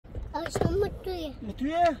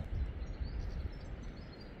تویه؟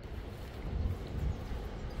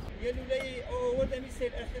 یه لوله آوردم این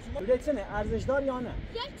سیل اخشما لوله چنه؟ ارزشدار یا نه؟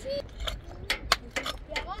 یه چی؟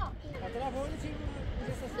 اطراف هونی چی بود؟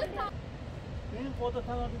 این خودت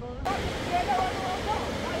تمام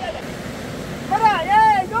برا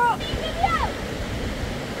یه دو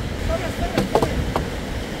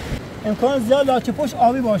امکان زیاد لاچه پشت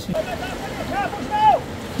آبی باشی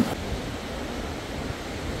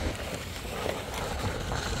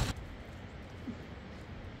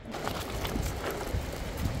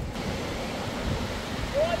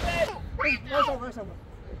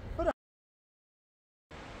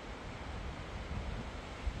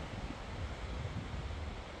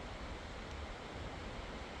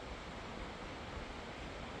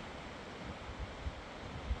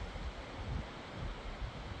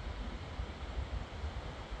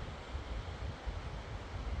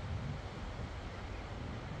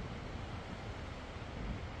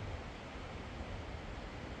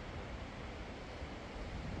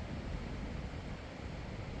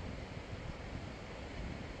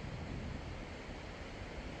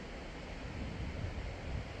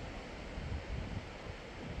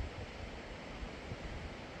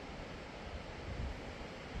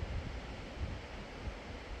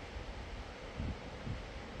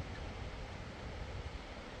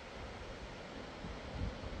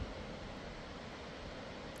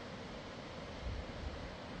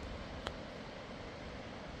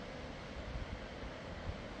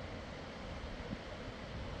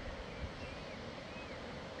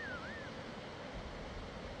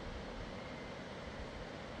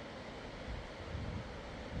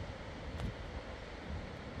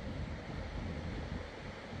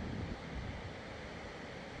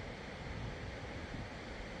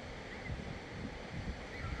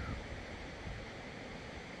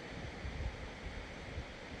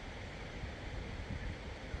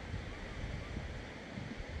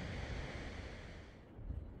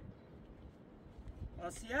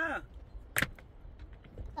آسیا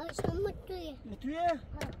آسیا متویه متویه؟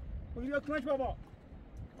 بگی بیا کمش بابا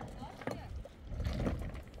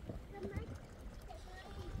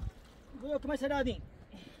بیا کمش سرادین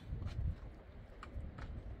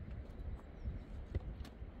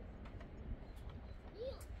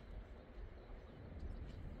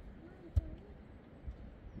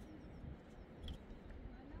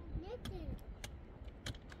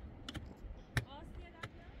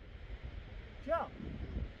چیا؟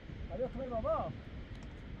 بیا کمش بابا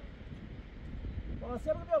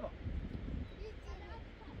آسیا بگو بیا بابا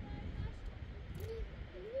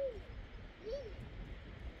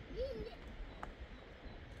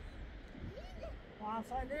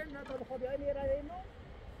واسه نه تو خودی ای میره اینو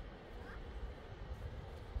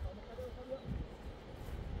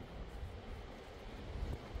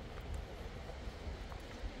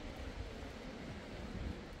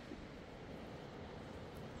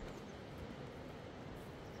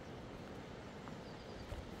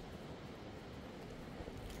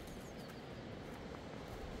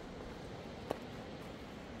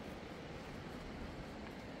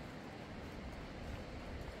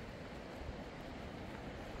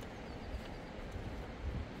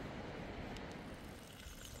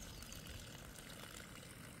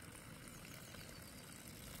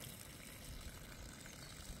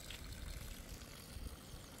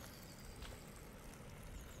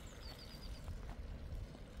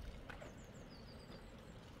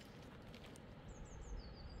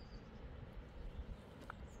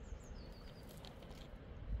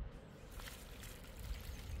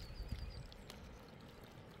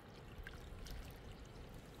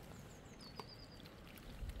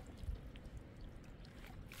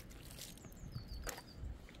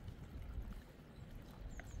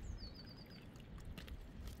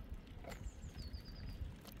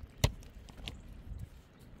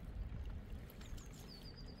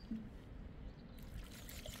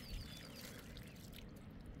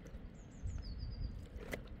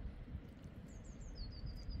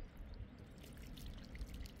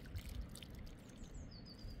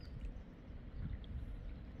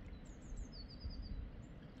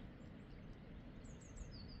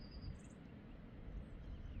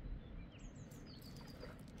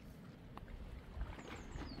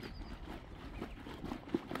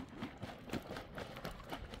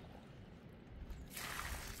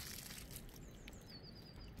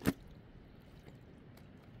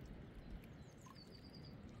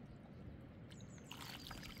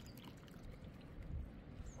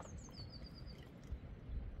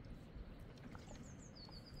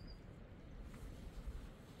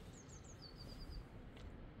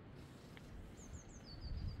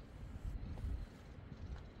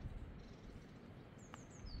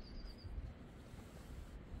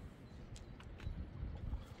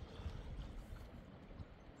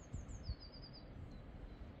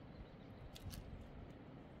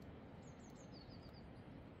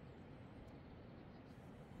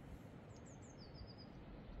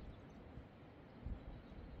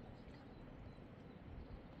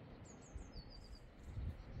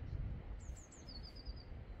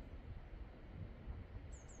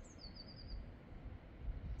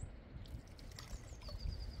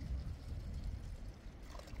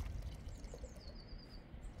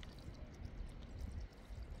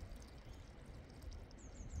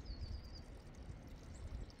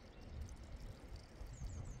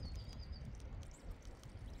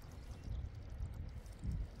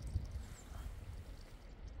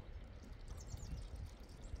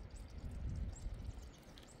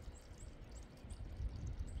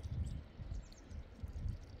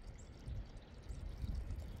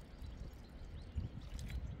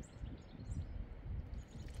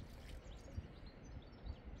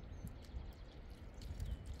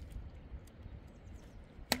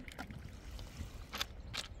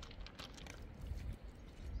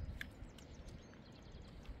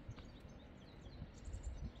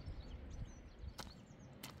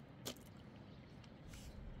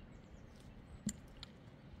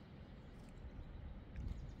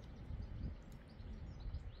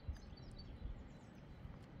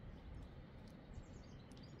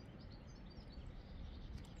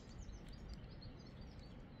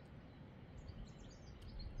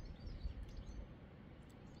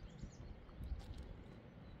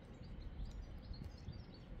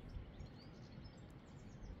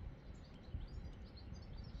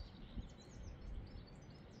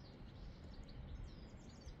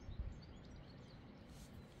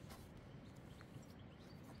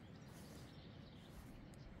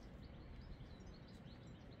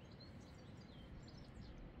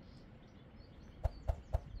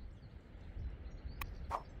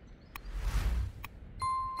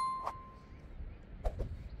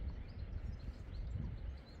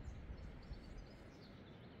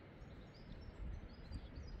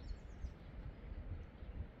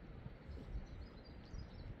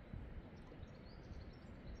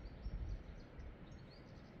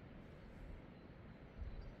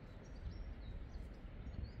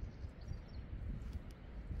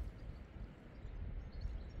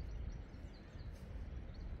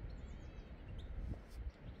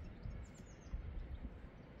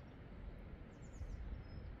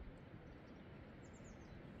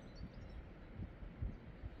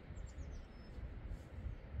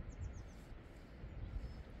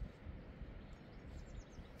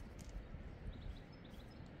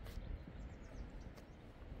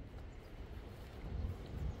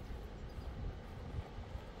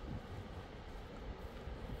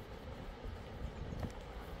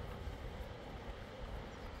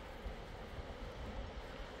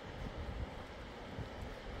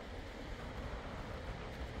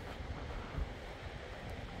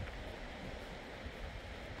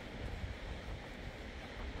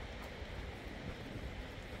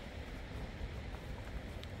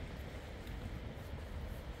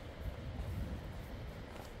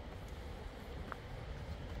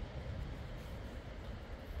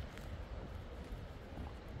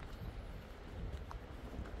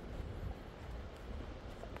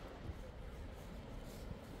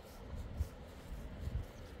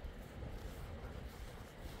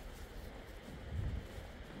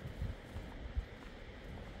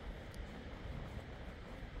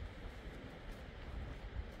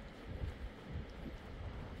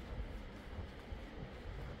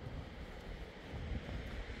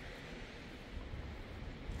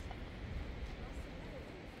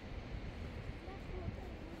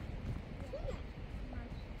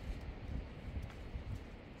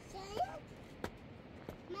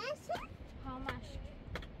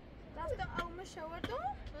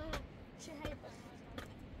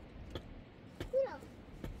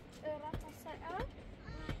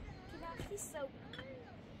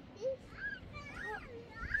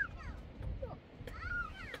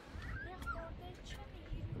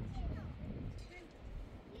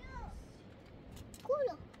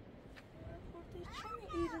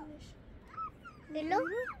ایلو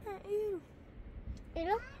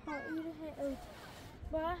ایلو ها ایرو هی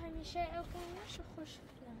با همیشه او کنیش خوش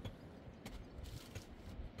کنم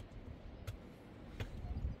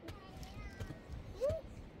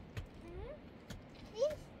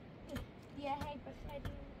بیا هی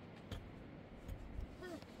بخریم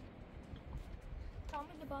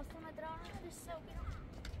کامل لباس مدرانه رسو بیرون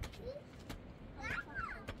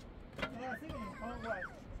نه سیبیم خانم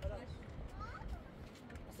باید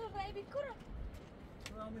اصلا رای بیکرم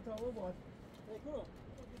رامي تاو بود بکو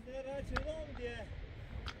دیگه چه میگه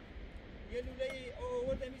یه لوله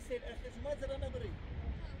آورده میسیل اخش ما زرا نبری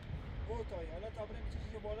بوتای حالا تا بریم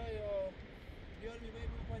چیزی بالا یا بیار میبری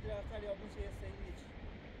رو پای درختر یا بوشه یه سیلیچ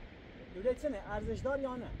لوله چنه ارزشدار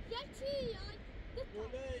یا نه یکی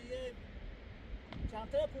لوله یه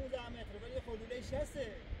چند تا 15 متر ولی خود لوله 60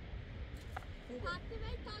 خوبه حتی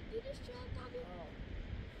باید تاکیرش شد تابی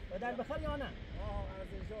و در بخر یا نه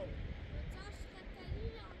ارزشدار جاش خطری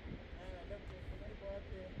یا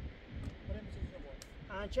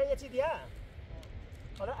انچه یه چی دیگه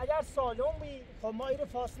حالا اگر سالم بی خب ما ایره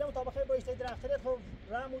فاصله مطابقه با اشتای درختره خب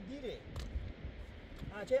رم و دیره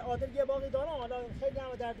انچه عادل یه باقی دارم حالا خیلی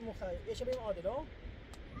هم درد مخه یشه بریم عادل ها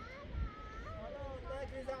حالا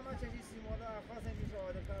نکری زحمت چشیستیم حالا خواستم چیز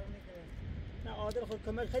عادل کار میکنه نه عادل خود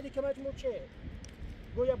کمک خیلی کمک موچه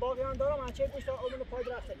گویا باقی هم دارم انچه گوشت اولون پای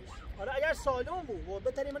درخته نیست حالا اگر سالم بود و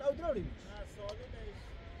بتری من اودرو ریمیش نه سالم نیست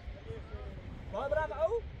با برم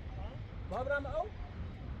او با برم او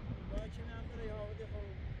با چی هم داره یا ودی خو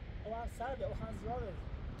او هم سرده او هم زیاده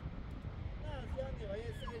نه زیاد نیست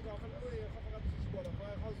یه سری داخل او فقط چیزی بالا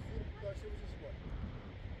خواهد زور داشته باشه چیزی بالا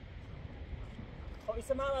خب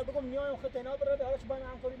اسم من بگم میایم خطینا بره حالا چه باید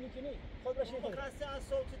همکاری میکنی خود باشی خود خسته از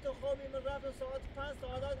صوت تو خوابی من رفت ساعت 5 تا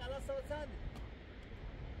الان ساعت چنده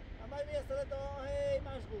اما میستاده تا هی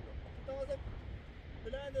مشغول تازه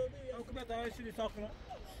بلند اردی او که تا شدی ساخنه نه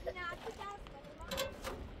تو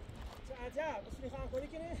درست چه عجب اصلی خواهم کنی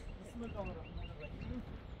کنی بسم الله الرحمن الرحیم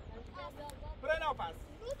برای ناپس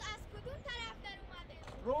روز از کدوم طرف در اومده؟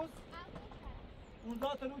 روز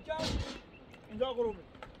اونجا طلوع کرد اینجا غروب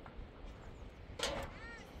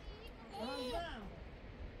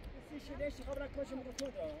سی شدهشی خبر کمش مگه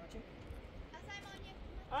خود را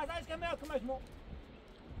از ایش کمی ها کمش مو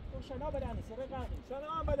اون شنا بدنی سره قدیم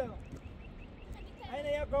شنا هم بدنم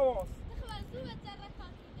اینه یک گواس تخواه زور بزرگ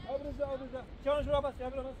کافیده آبریزه چانش را بس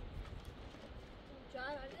چانش را بس چهار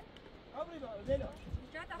حاله؟ آبریزه لیلا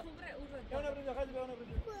چهار تا خوب ره او رو بیان آبریزه خیلی بیان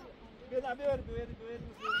آبریزه بیان بیان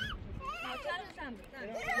چهار بسند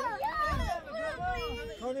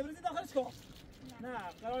کار نبریزی داخلش کن نه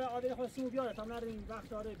قرار عادل خود سیمو بیاره تا نرین وقت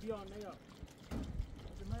داره بیان نه یا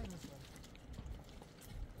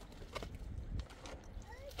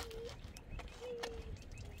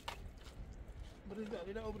برز بیا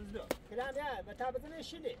لیلا او برز بیا کلام یا و تا بزنه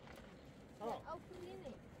شیلی او کلینه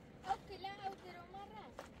او کلام او درو مره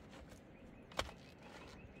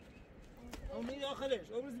او میری آخرش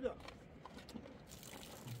او برز بیا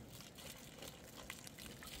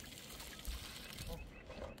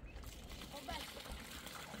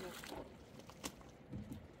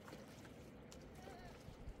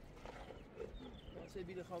سه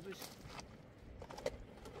بیل خوابش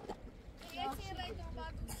یه چیه بایدون با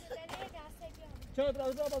دوست داره دسته بیام چرا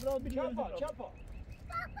برا بیل چپا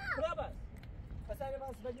برا بس بس اگه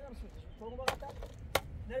باز بگیرم سوتش تو رو بقطع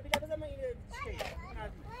نه بیل بزن من این چی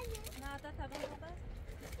نه تا تبا بس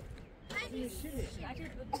این چیه اگه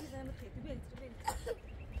بدی زمین خیلی بیل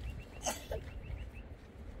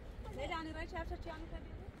لیلا انی رای چهار چی آنی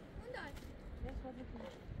کنی اون دار نه خود میکنی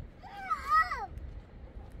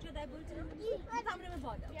چه دای بولتی تمرین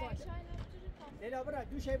بادا لیلا برا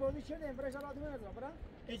دو شی بازی شده برای شما آدم نذار برا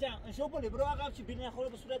ایجا انشو بولی برو عقب چی بیل نخوره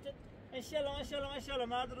به صورت ان شاء الله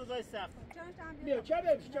مرد روزای سخت بیا چه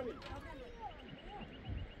بیا چه بیا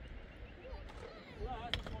لا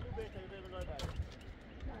هذا مو بيته بين الله بعد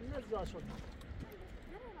لا نزل شو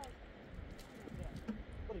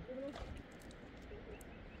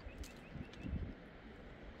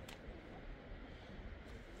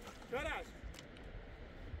شراش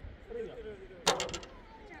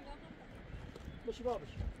مش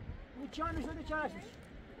بابش وكان شو دي شراش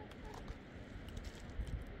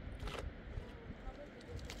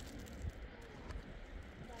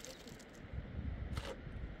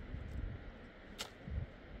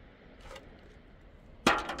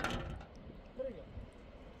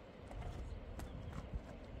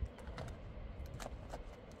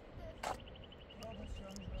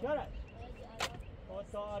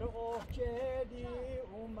طارق جدي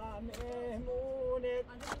وما مهمونة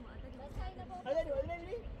أدري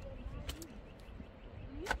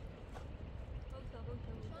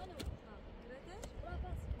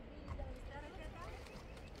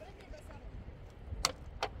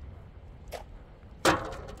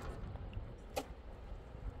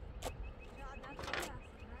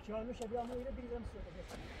نوشه بیا همون اینو بریزم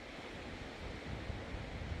سوده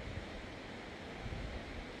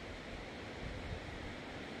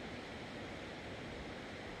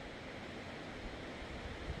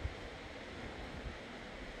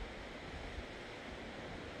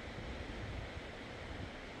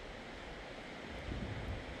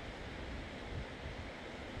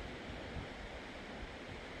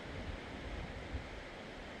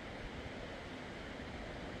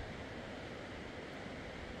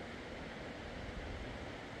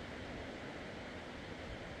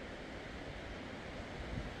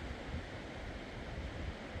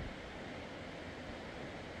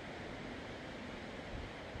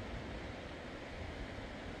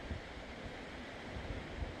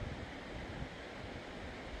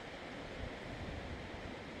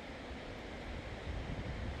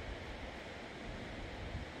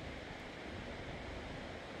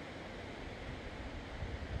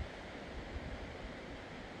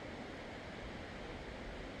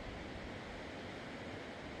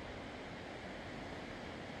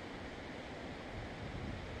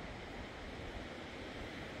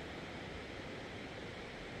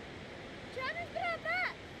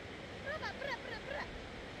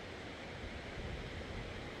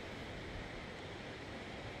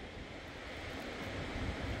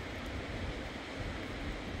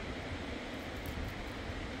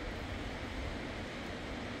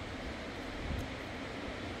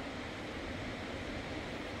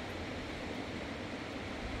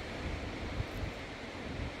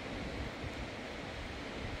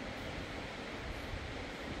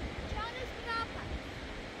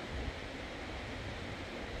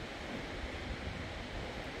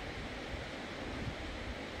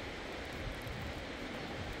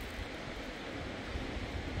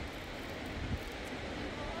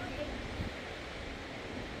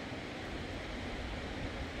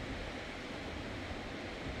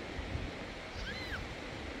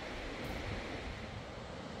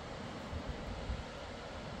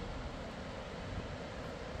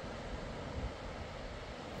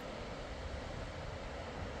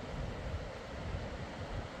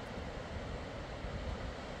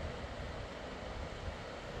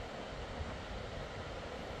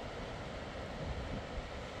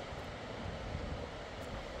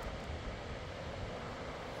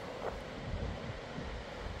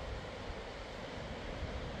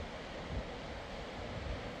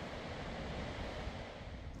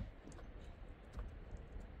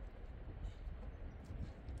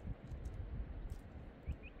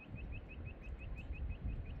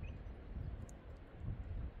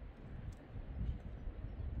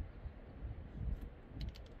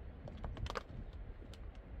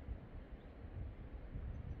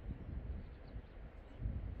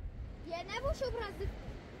نباشو برازیل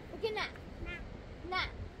بگه نه نه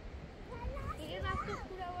دیگه رفت و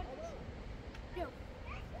خوره آورد جو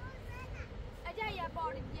اگه یه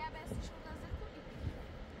بار دیگه بستشون نظر کنی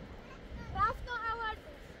رفت و آورد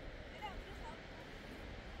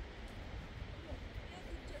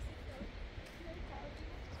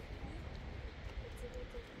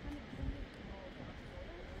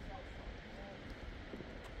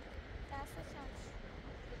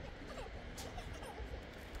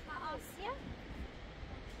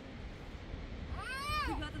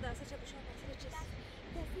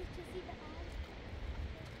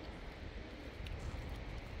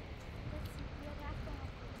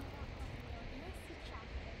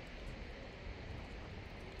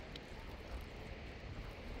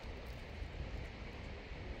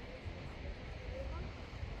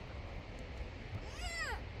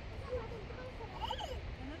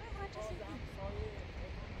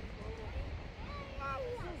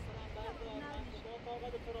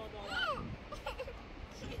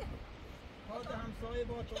همسایه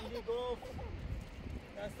با تندی گفت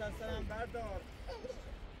دست از سرم بردار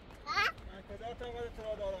من کجا طاقت تو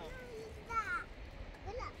را دارم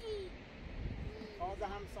تازه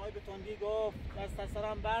همسایه به تندی گفت دست از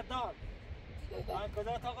سرم بردار من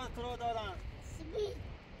کجا طاقت تو را دارم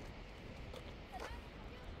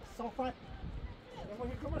صافت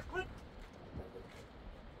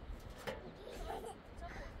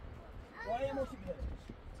وای موشی بیده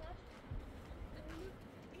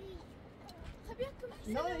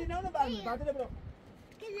نه برمی بعد برو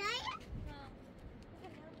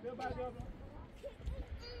بیا بعد بیا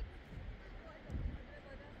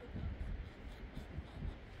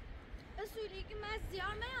اصولی که من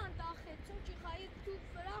زیار میان داخل چون که خواهی تو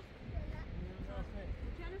فراخ کنه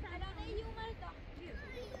الان ای اومد داخل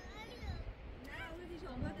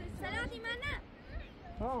سلاتی من نه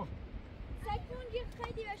سکون گیر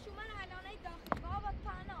خیلی و شما الان ای داخل بابا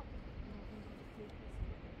پناه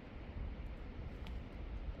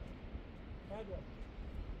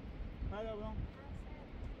بابا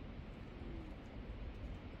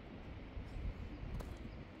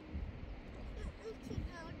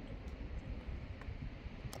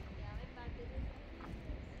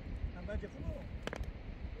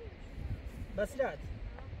بس لا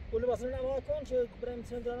قول له بصلنا ما كون شو برام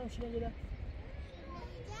سن دارم شنو كده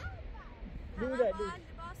لولا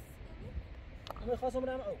انا خاصم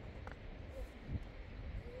رام او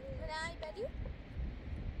براي بدي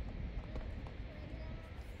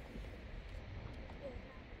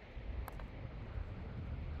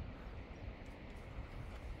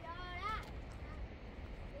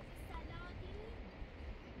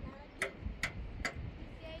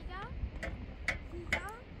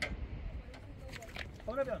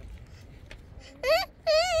ولا بيان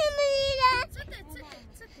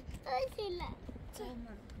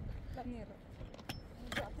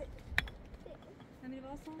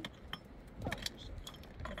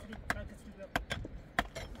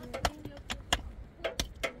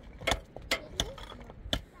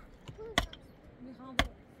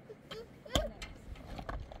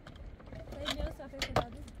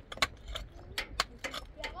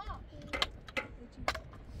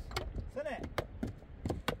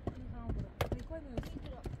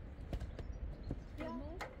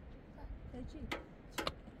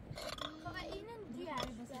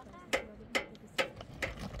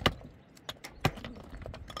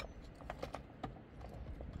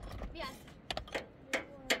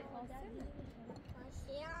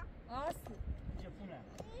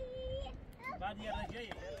بعد يا رجاي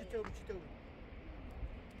توي توي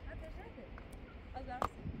هذا جاكيت أزرق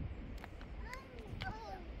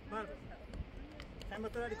مال كم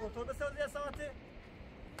ترى لي كنترول بس هذه ساعته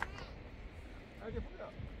هذه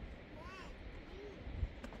فوق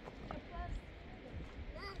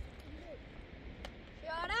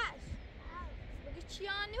شیارش بگی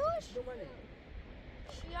چیانوش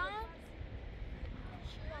چیان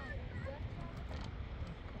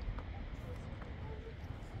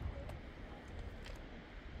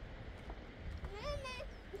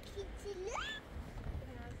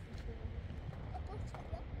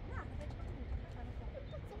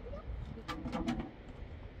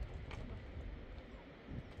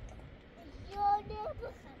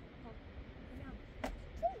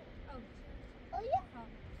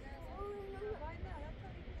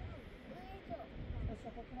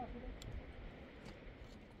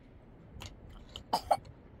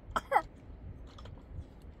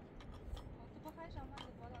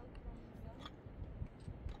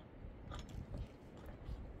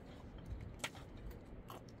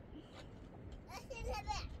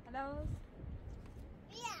Hello.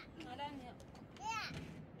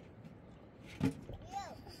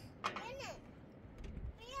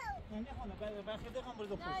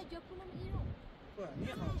 نه جاپونم ایران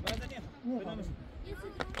نيخا بعد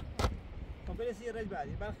نيخا كمبلي سي رج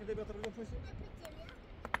بعدي بعد خدي بيطر له فوسي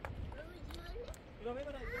لو ما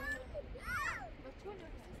يبغى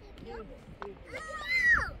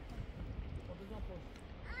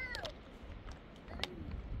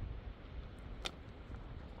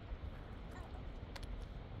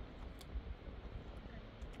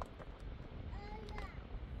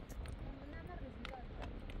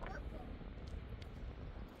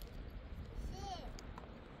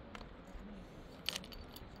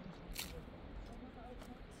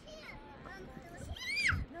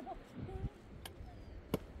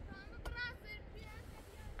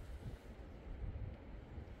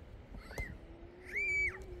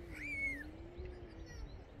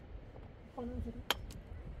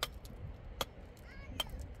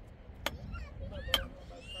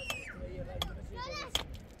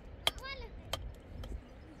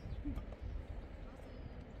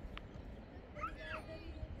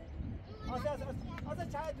هذا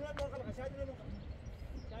شاهد من المرغلة شاهد من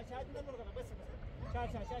المرغلة شاهد من المرغلة بس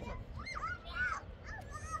شاهد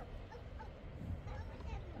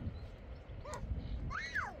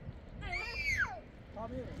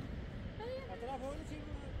طبيعي أطراف هون شيء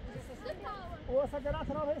هو سجلات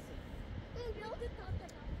أطراف هسه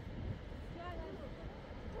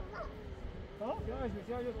ها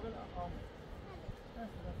شاهد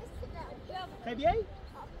خبيئي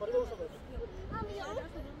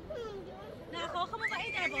لا خوخه ما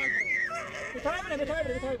بعيد على بعض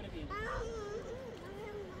بتعبر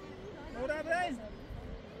ورا برايز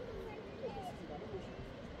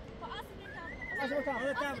أصبر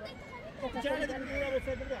تعال تعبر جاي لك بالدنيا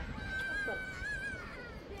بتصير ده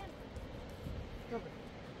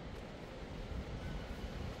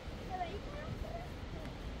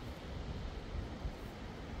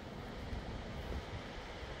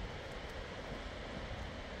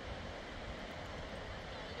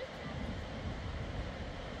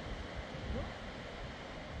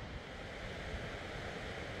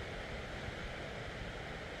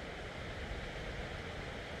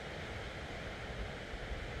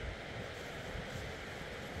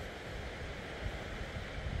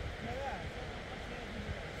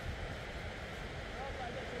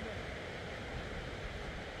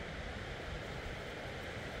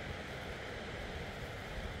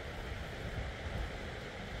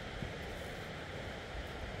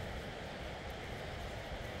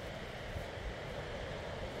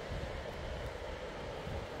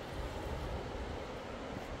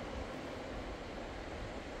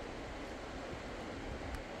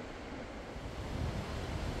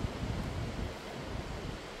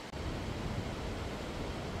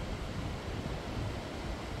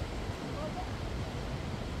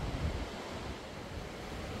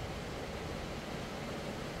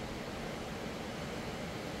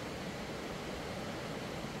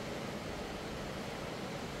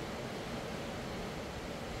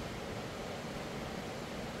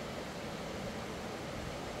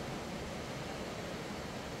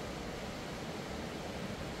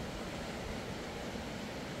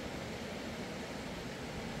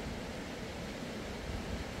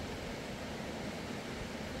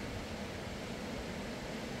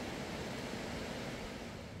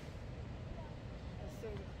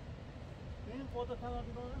خودت تنها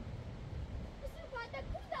دیوانه؟ بسیم باید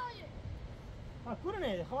کور داره ها کور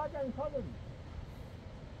نه خواهد این کار داریم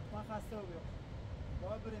من خسته رو بیام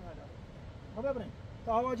باید بریم هدا خب ببریم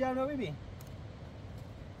تا هوا جمع رو ببین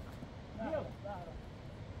بیا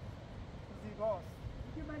زیباست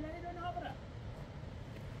دیگه بلنی به نابره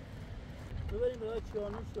ببریم برای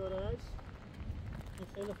چیانوش دارش این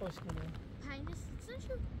خیلی خوش کنه پنج سیتسن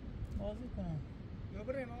شد بازی کنم بیا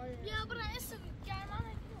بریم آقای بیا برای اسم گرمان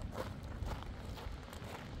نگیرم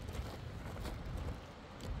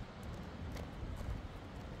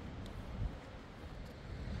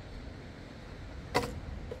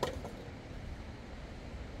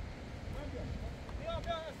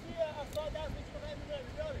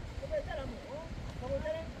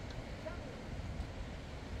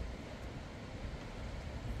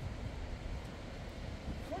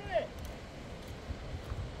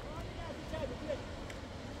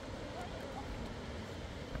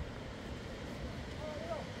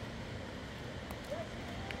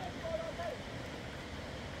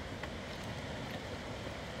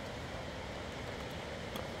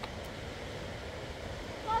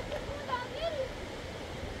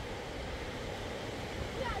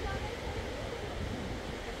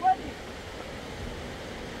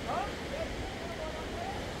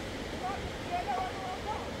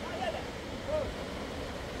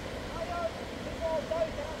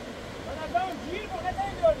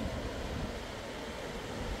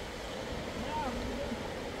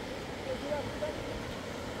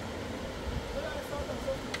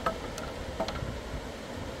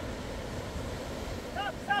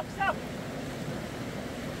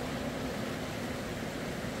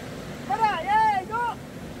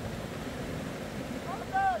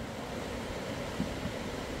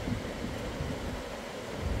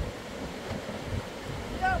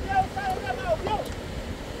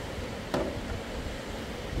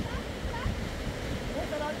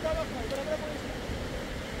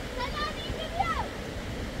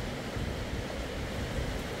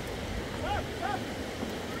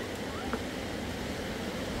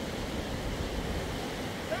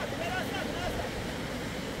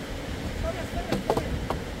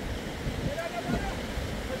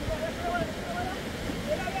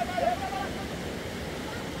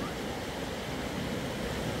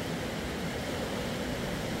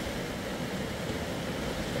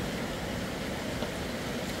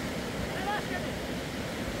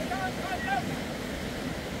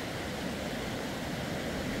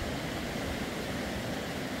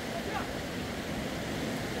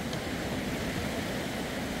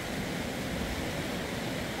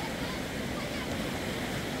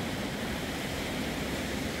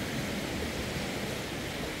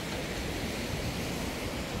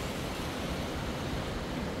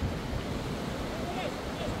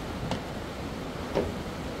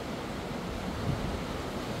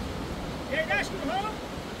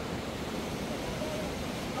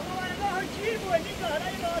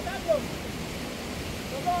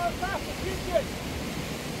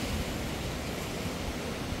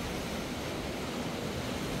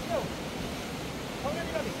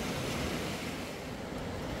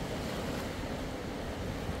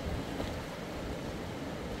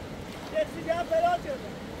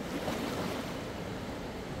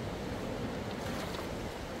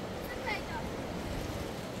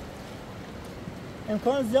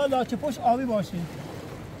امکان زیاد لاچه پشت آبی باشه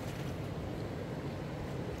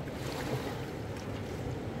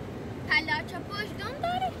لاچه پشت دم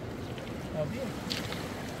داره؟ آبیه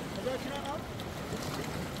کجا چرا آب؟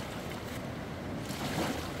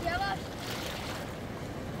 یواش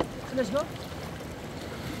بلش کن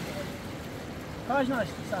کاش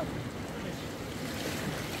ناشتی سب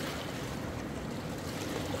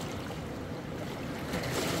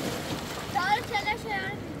داره چلشه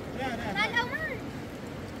یاری نه ملامن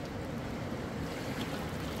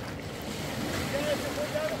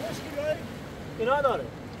اینا داره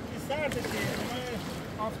این سرده که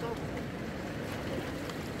آفتاب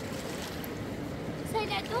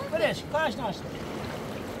سیده دوم بلش کاش ناشتی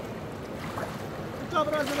تا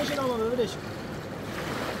برازه بشه نامه بلش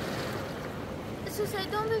سو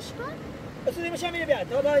سیدون بشکن؟ اسودی میشه میره بیاد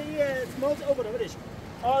تا با این سموز اوبره بلش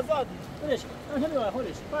آزادی بلش همه بیاره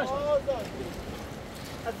خودش کاش آزاد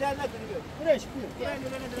از زیاد نکنی بیاد بلش بیاد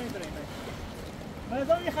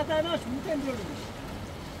برای این خطرناک میتونیم بیارو بشه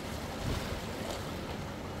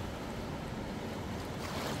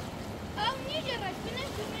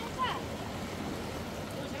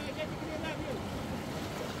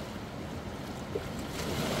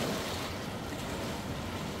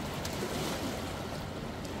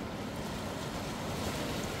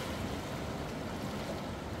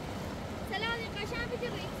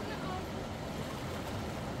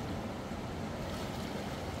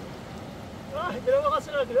درو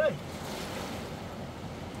قصر درو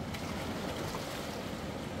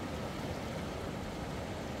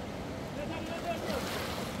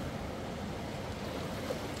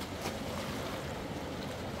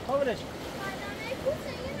خبرش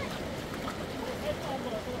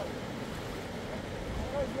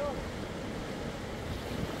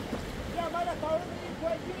يا مالك تعرفني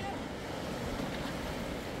كويس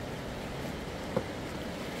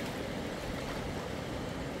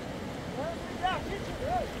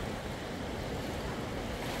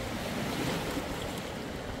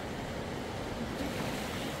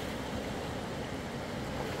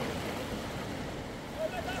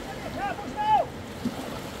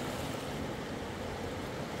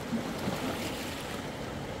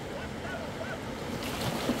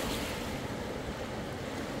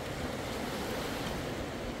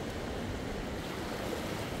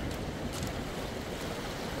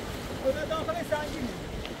داخل سنگینه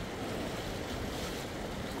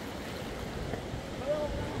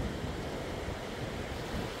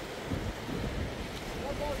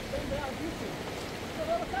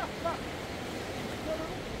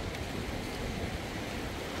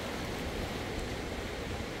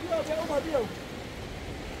بیا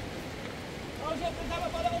آجا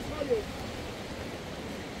بزنم بالا اسمالیو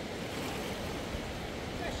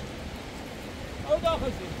او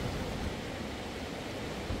داخل شد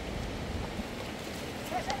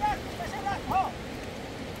تشرف ها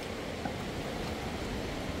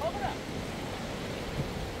خبره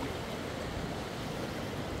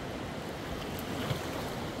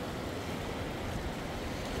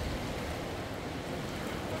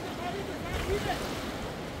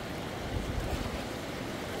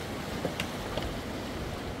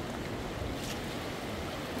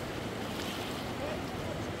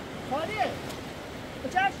خالیه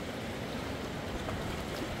بچش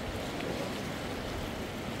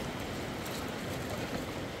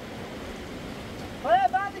های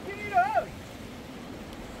بعد کی میره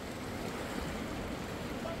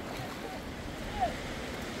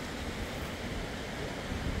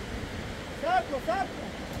صبر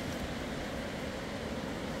کن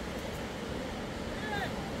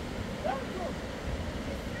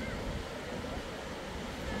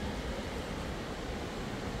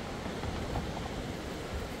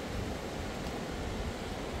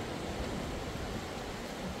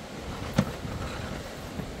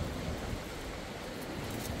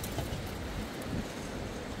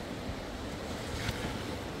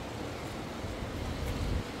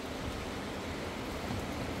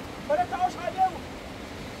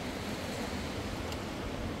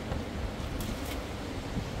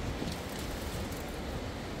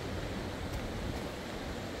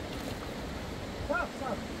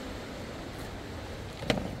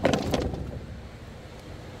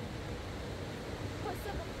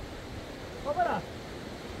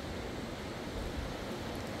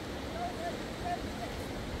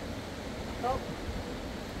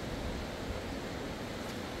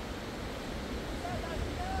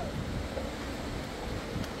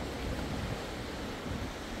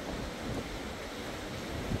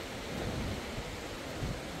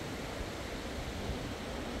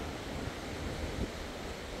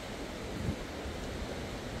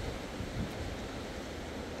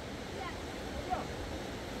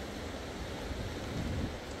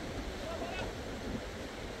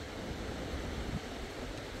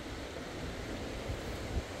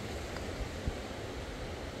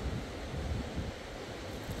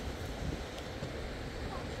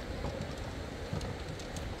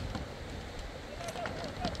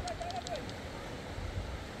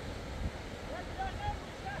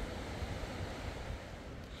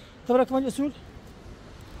خبرك كمان أسول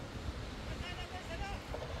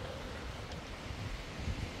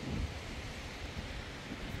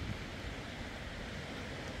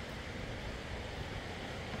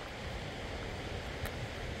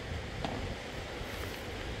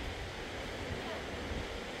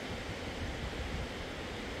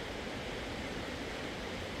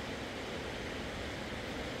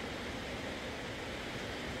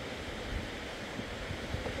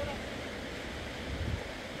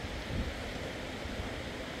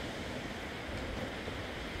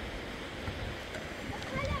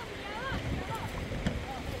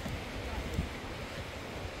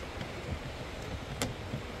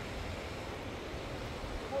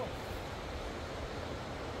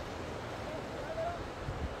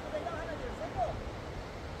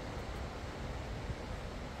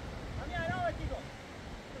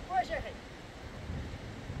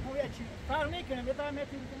فرق میکنه بذار متر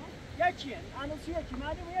کنم یکیه انا یکی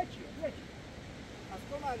معلومه یکی از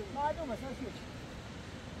تو معلومه اساس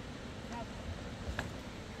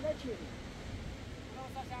یکی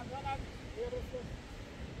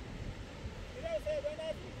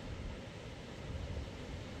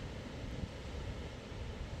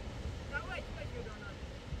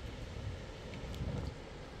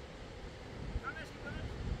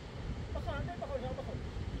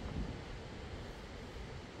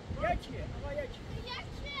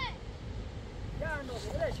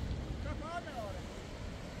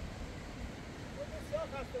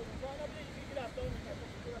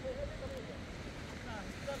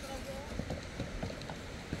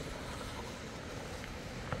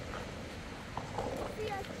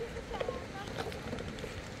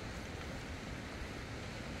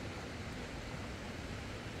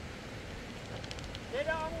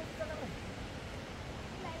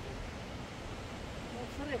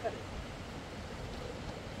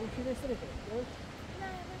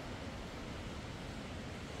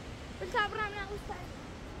بالكاميرا من أوسط.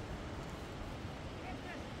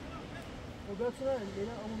 وقال شنو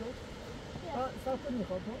ليلى أمور؟ سافرني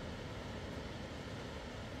خاطر.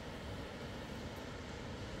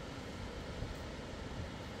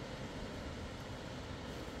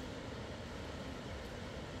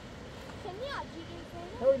 شنو أجيبين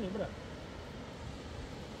فينا؟ تويني برا.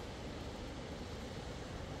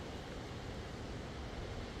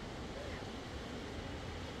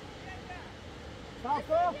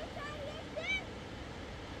 سافر.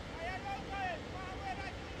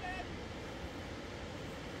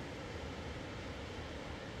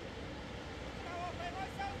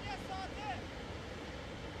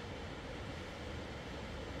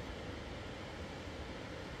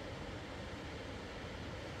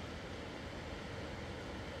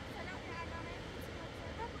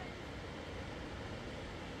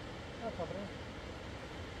 خبره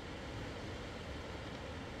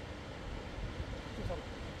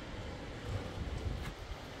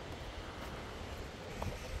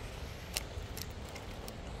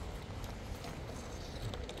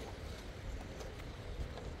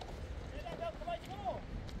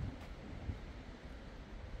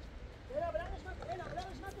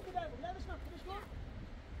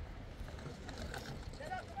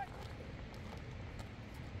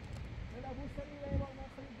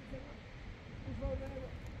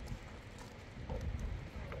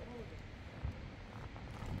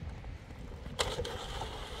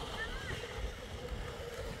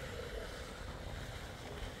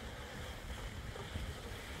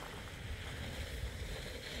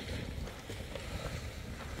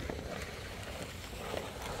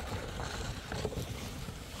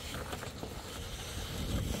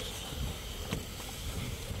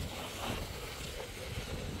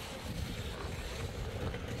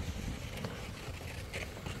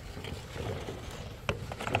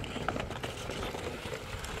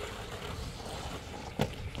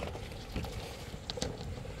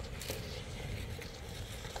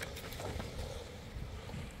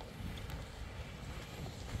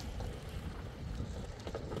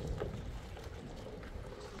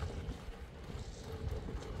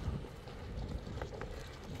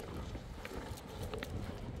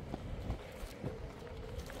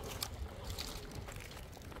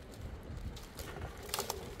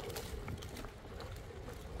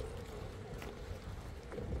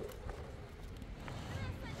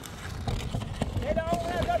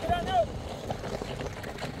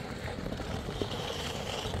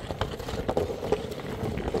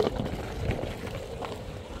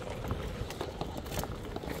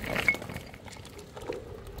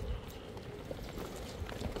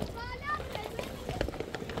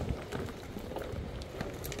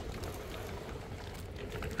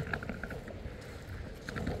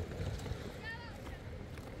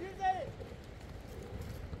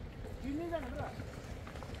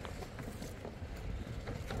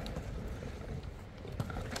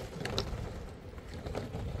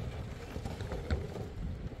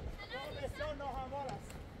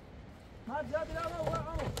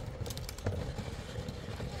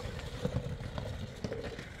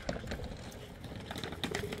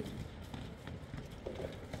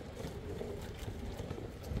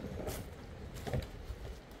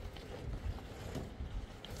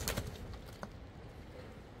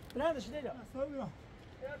بلندش لیلا سویا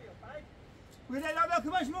بیا پای لیلا بیا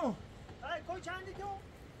کمش مو پای کوی چندی تو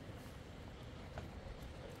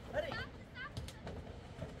بری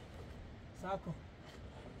صبر کن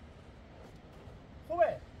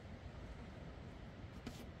خوبه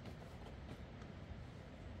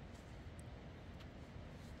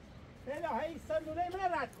لیلا هی صندوقه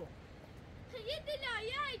من رد کن یه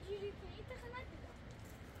دلایه اینجوری کنی تخنت دیدم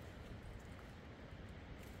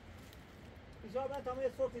ایجاب نه تمام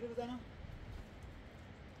یه سورتی رو بزنم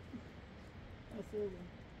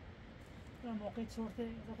من موقع چورته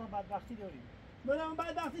تا بدبختی داریم. برام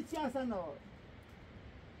بدبختی چی هستن نه؟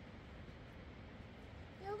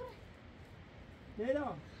 لیلا.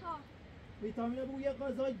 ها. ویتامین بو یه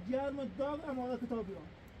غذای گرم و داغ اما کتابی ها.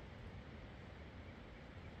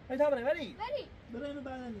 ایتا بره بری. برای من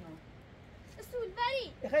بعدا میام. اصول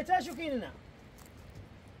بری. خیلی چه شوکینه نه؟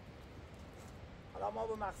 حالا ما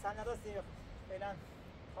به مقصد نرسیم فعلا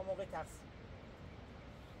تا موقع تقسیم.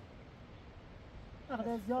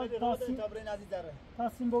 اقدر زیاد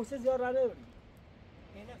تقسیم بوسه زیاد راه نبریم.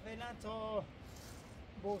 اینه فعلا تا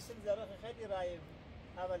بوسه زیاد خیلی راه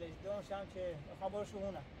اولش دومش هم که میخوام برو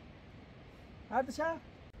شهونه. هر چه؟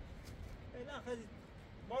 فعلا خیلی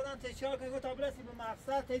بازم تشکر که تا برسی به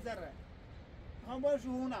مقصد تی ذره. میخوام برو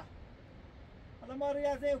شهونه. حالا ما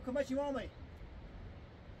ریاضه حکومت چی مامی؟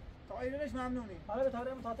 تا ایرانش ممنونیم. حالا به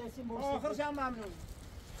طور تا تقسیم بوسه. آخرش هم ممنون.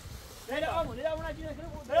 لیلا آمون لیلا اون اجینه کنه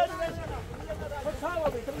بود. لیلا خود تا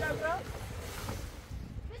بابی تو میگم برا؟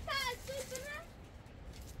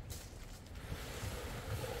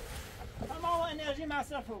 اما انرژی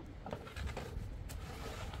مصرف بود.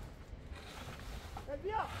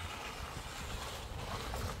 بیا.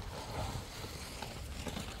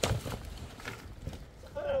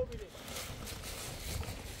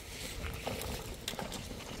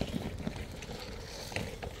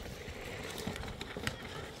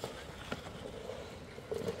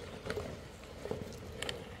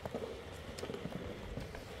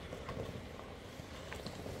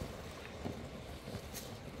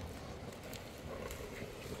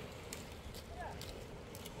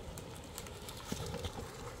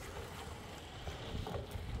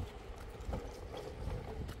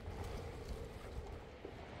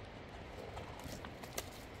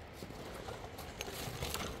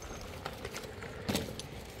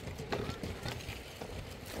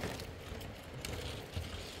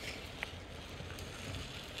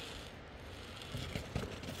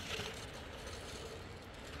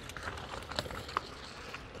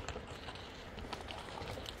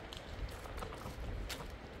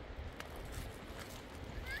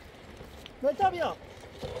 بیا بیا.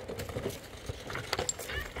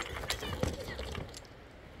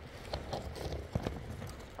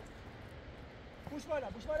 بوش بالا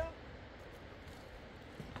بوش بالا.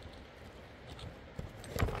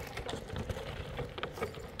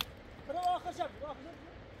 برو آخر شب برو آخر شب.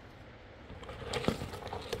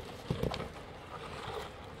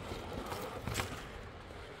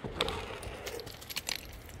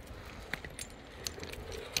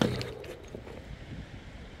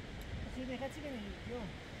 چی بینید؟ جو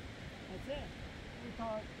اچه؟ این تا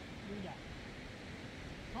دیگه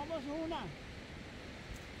خاموش هونه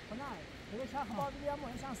خونه دیگه شخص بازی هم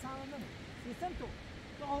هشان سامن منه سیستم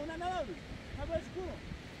تو هونه نداری نباید کنو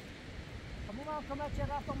خمو ما کمک چه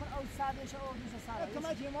رفتم من او سادش او دوست ساده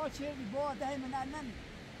کمک ما چه با ده من نمی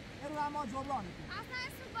ارو ما جبران کن اصلا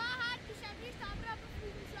اسم با هر پیشنهادی تامرا به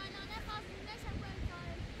فروشانانه خاص نشه کنه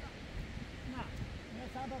نه نه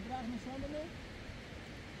ساده برای نشون بده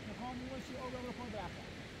خاموشی او رو خود رفت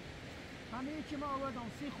همه که ما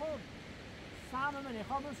آوردم سی خود سهم منه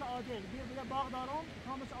خاموش عادل بیا باغ دارم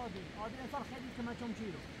خاموش عادل انسان خیلی که من چون چی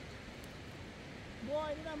رو با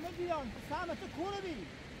اینم نبیان سهم تو کونه بی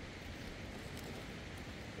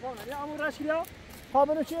والا یا امور رش بیا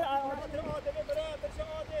خاموش چی عادل بره بشه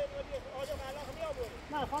عادل معلق میآورد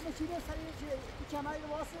نه خاموش چی رو سری چی کمای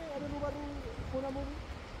واسه رو برو خونمون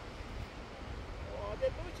عادل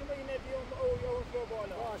تو چی اینه بیام او یا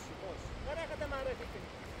بالا باشه برکت معرفی کنی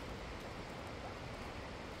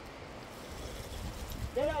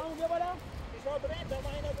دیگه اون بیا بالا ایشا بریم تا ما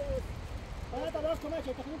اینو بود انا طلعت کمک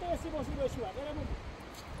تخنیت اسی باسی رو شو برام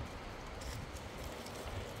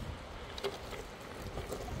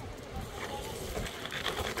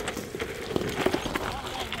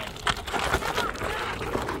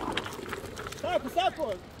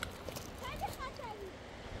ساكل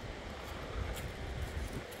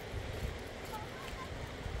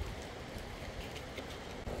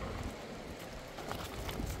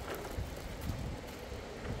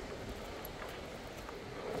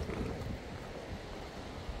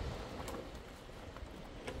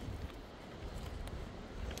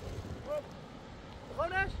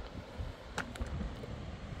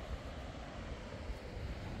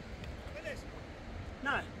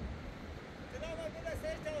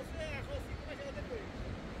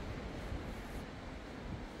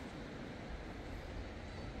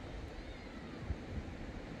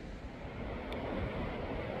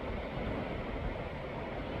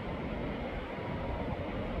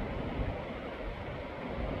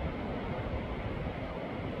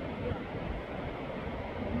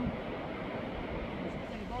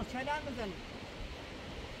چلن بزنید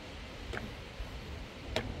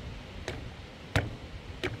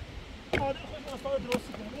عادل خوش استاد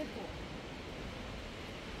درستی کنه ببین تو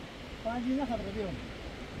پنجی نخبره بیرون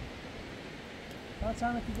بعد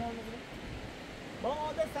چند نتیجه رو بگیره با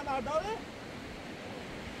عادل سمرداره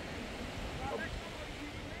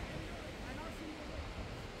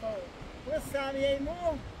اون سمیه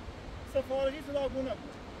مو سفارشی صداگونه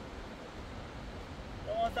بود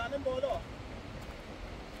 12 بالا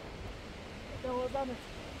 12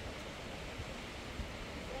 متر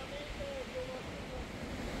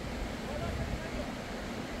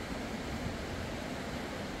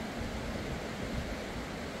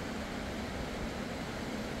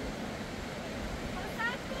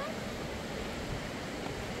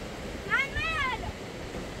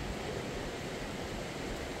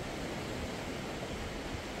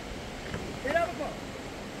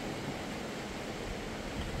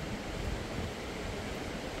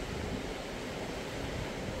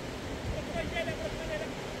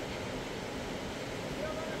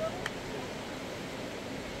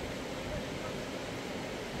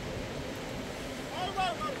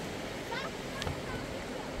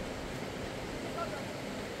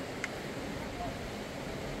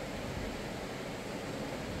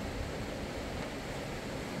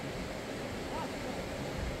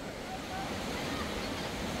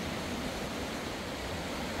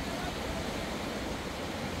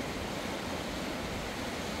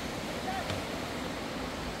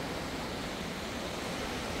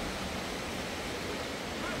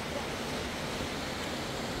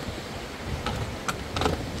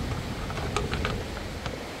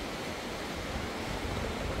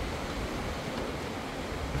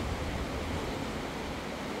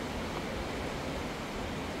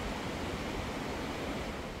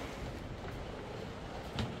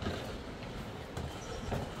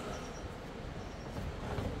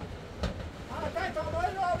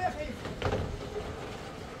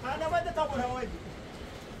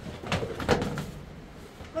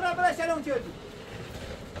سلام کردی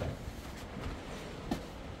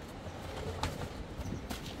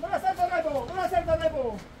مناسب داره بابا مناسب داره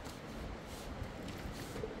بابا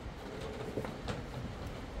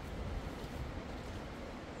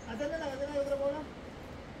ادنه یادر بالا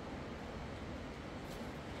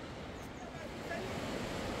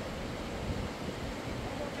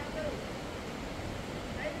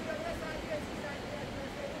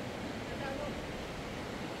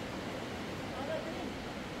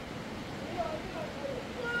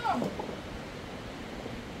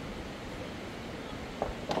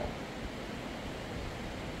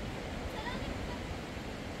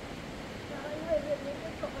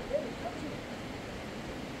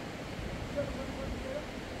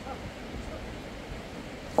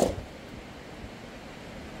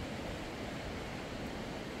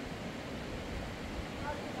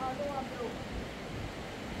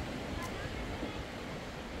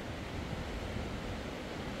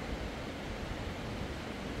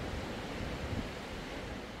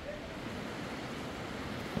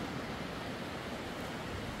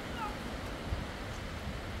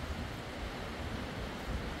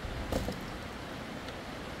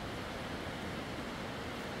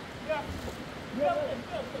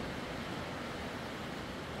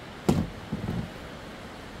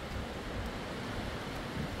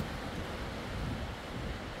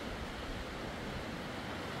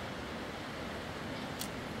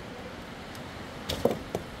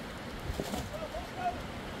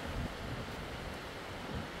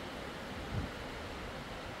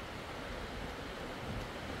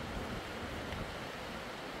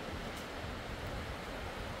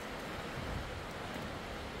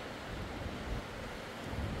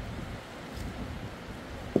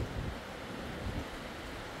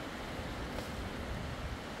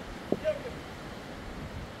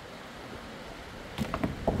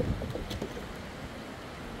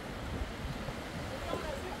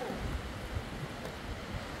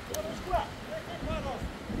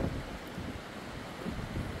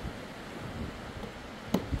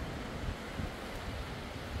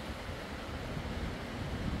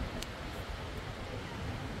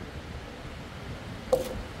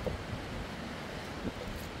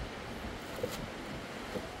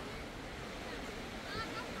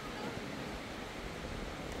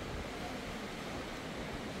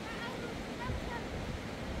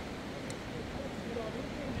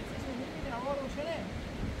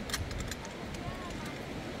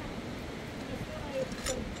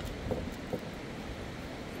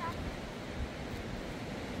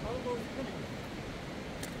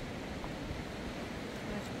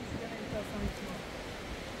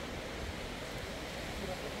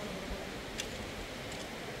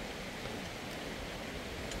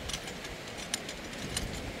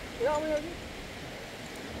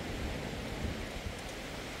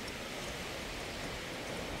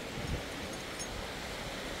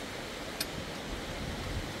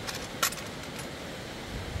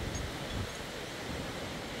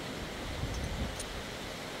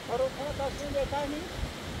آره کنه تصمیم بهتر نیست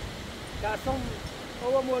که اصلا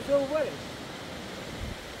او موضوع برش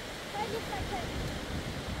خیلی خطر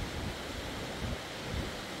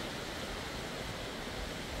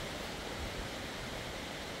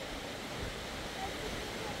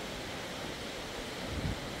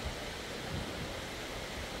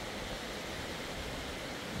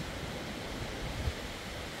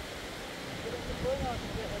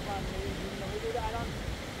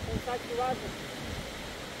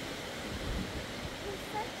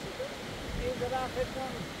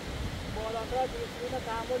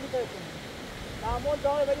تعامل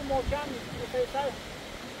داره ولی محکم نیست پیسر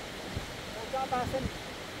محکم بحثه نیست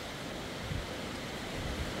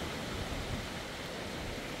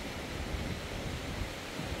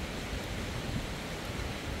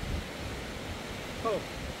خب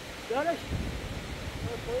دارش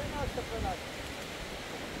توی ناسته کنند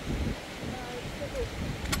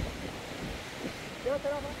چرا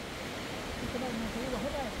طرف هم؟ این که من منطقی با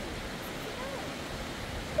خود هستی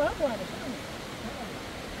با هم باید هستی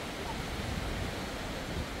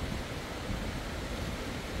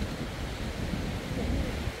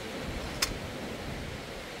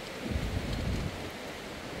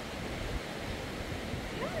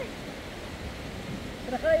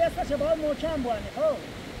باشه باید محکم باید خب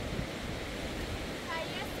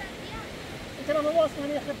انت لما واصل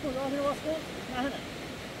هنا يخفون هنا واصلون مع هنا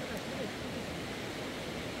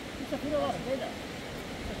يسافروا واصل ليلى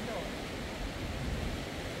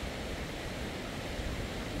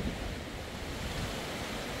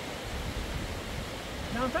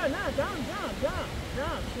نعم فعلا لا دام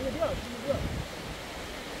شو يبيع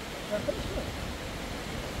خلي شوي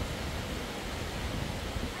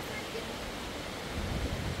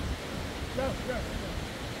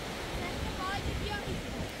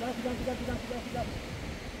لا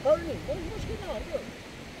قولني مش مشكلة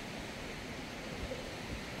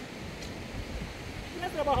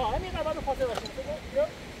نضرب ها همين بعد فاصل باشه يو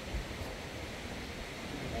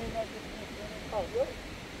يو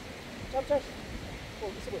چش او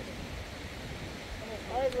بسو برو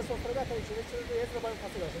عايز بس فرقات يشوف يضرب بعد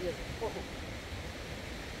فاصل باشه يضرب خوب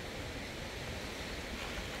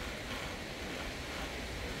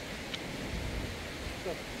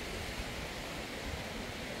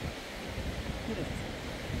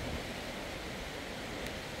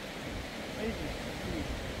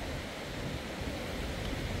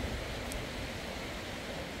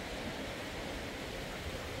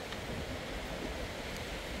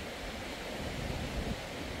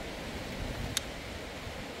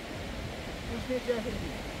جاهل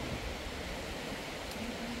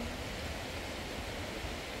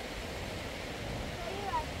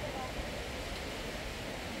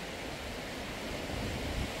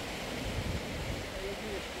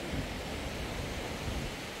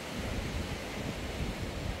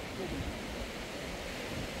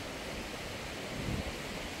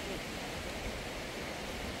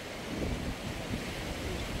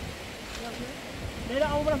ليلى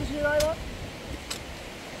أول مرة في شيء رايبة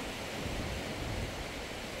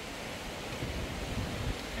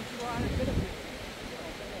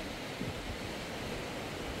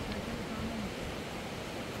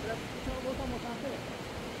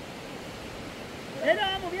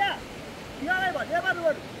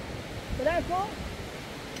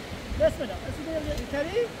بسم الله اسمه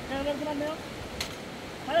كريم كان نرجم عنه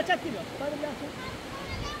هذا تكتب طيب يا اخي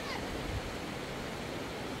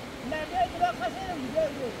لا بيت لا خسر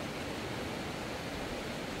بيت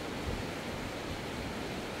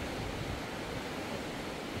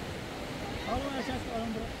والله اساس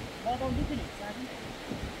عمره هذا وديتني ساعتين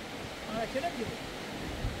انا كده كده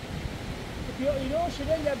في يلو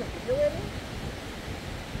شده يده يوري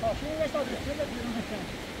اه شو يشتغل كده بالمكان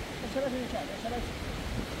الشباب الشباب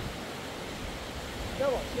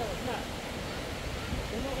يواش نعم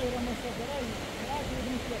وما غير مستقرين لازم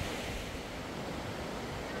يمشي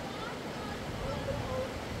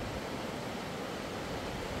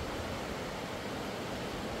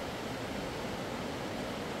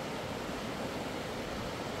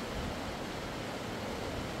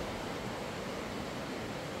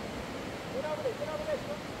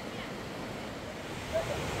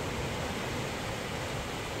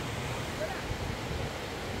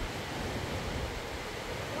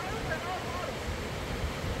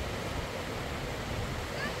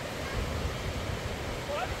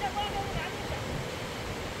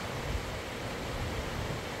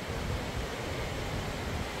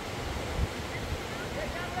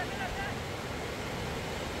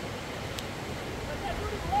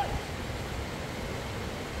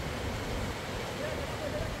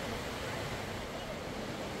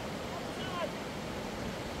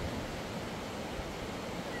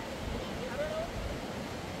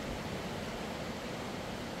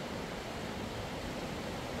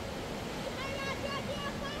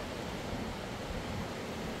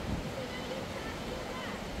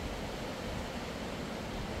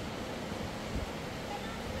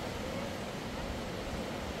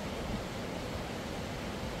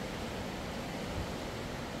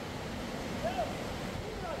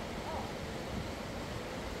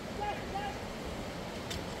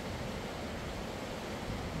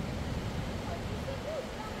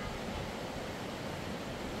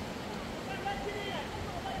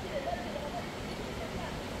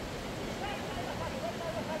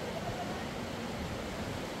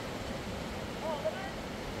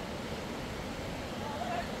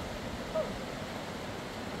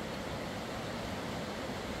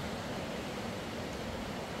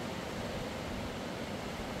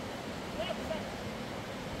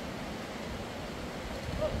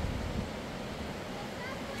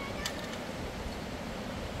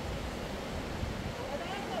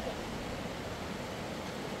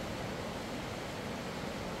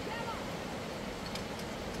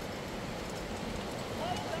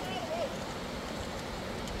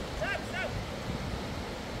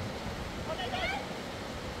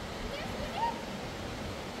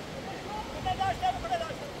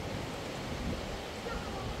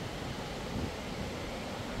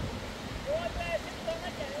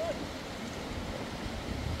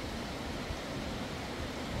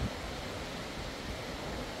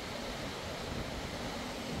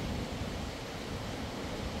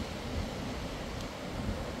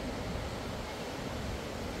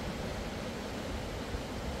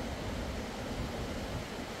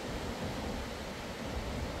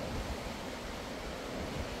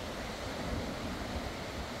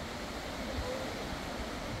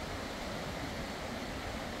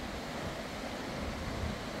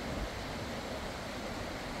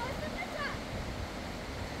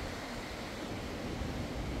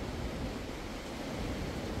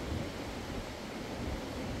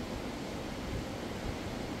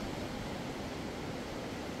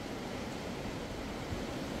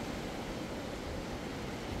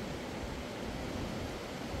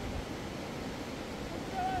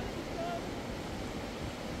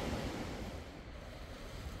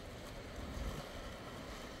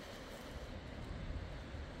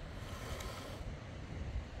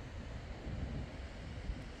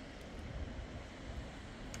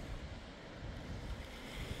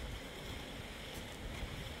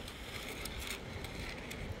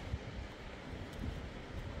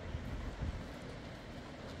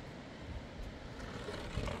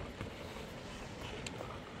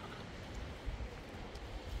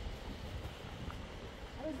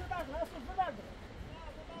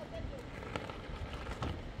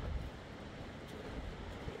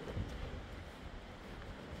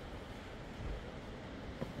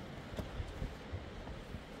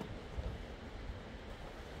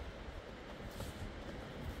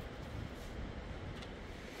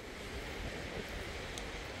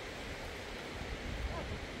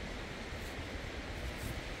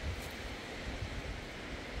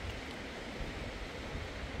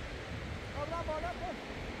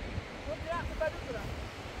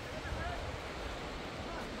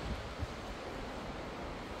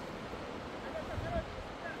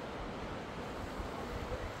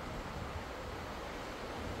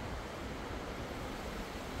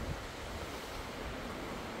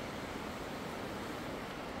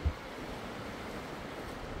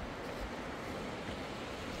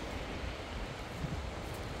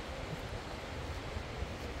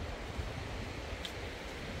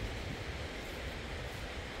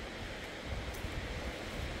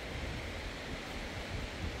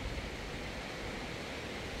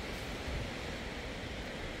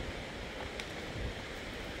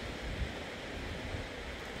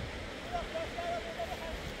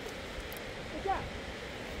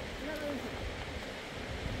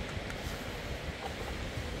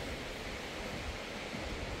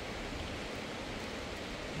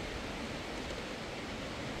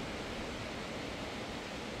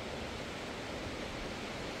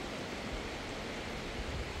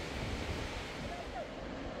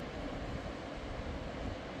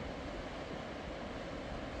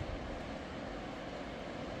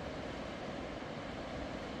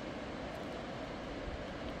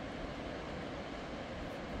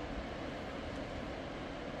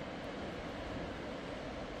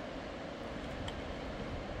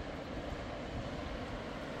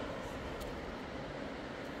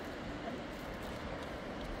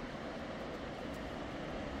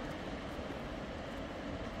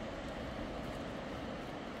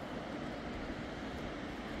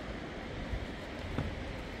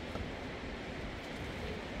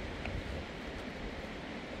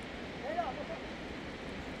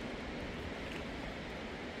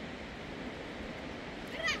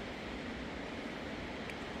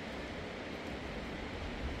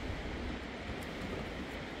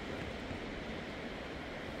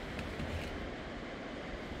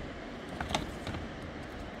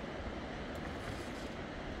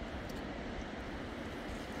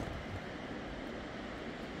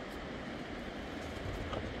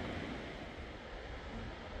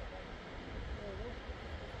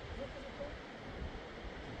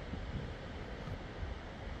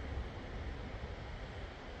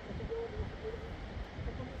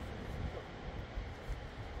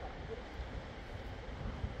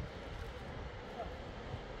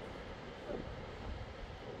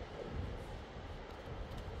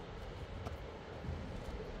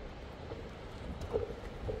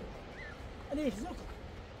علی زوک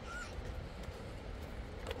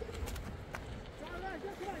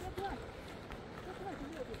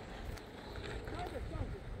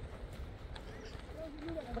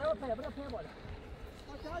برو پیا بالا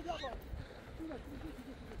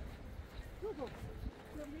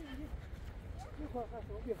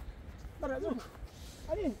برو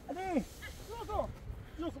علی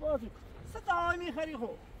زوک بازوک صدای میخری خو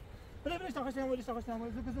برش تا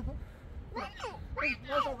خشم زوک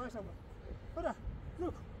برو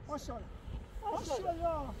زوک ماشاءالله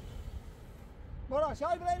برو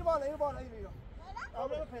شاید برو بالا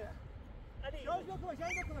برو پیا علی شاید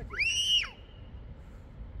بکن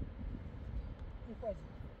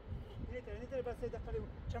نیتر بس دقیقه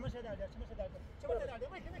چمش در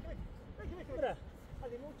برا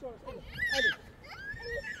علی مو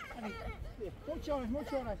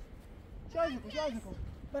چونش شاید کن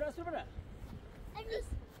برا اصول برا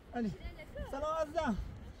علی سلام عزیزم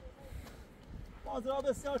ماجرا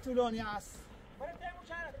بسیار طولانی است برای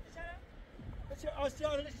تیمو چه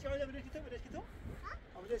آسیار لش شاید برای تو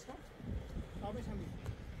آبش کن آبش هم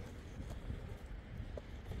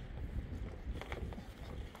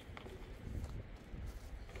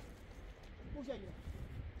موجه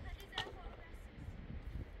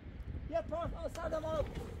یه پارت آساد ما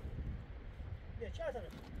بیا چه طرف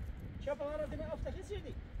چه پارت دیگه افتخی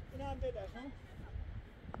سیدی اینا هم بده ها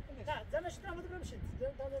نه زنش نمود بمشید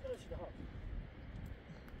بمشید ها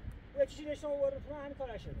و چیزی نشون آورد تو همین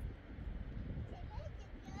کارا شده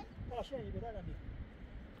باشه یه بدادم بیا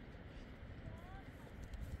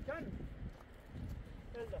جان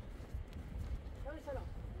بلدا سلام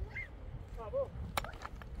بابا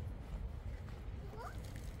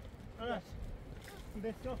آره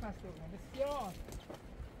بسیار خسته بودم بسیار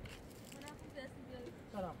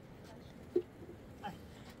سلام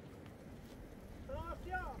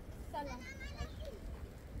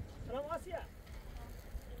سلام آسیا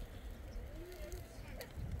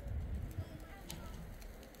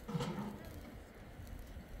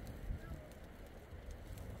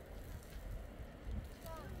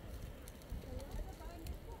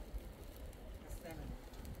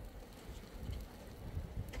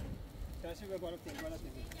داشته بالا بالا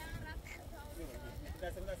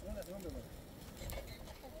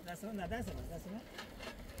دست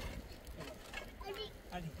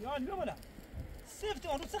علی یاد بیا بالا سفت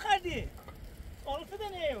آروم چه خریدی؟ آروم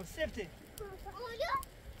بدنه سفته اونجا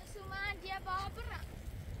سومن دیگه بابرم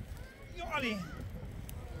یا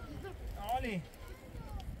علی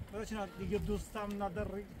برای چنان دیگه دوستم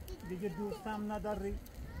نداری دیگه دوستم نداری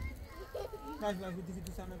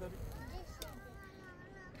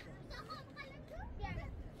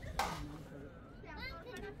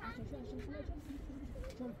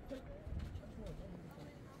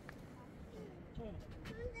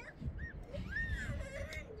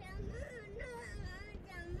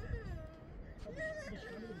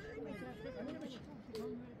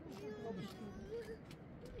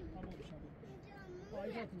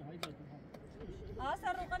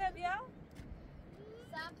سر رو قره بیا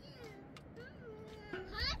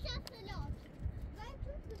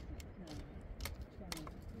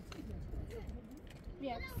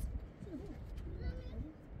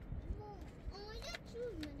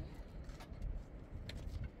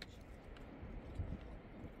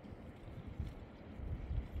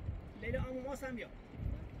لیلا امو ماس هم بیا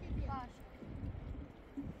باش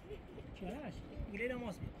چراش لیلا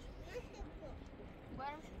ماس بیا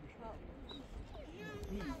برم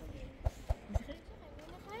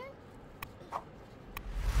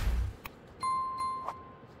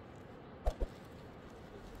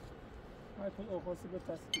های کل اوقاسی به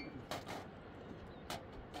تصدیق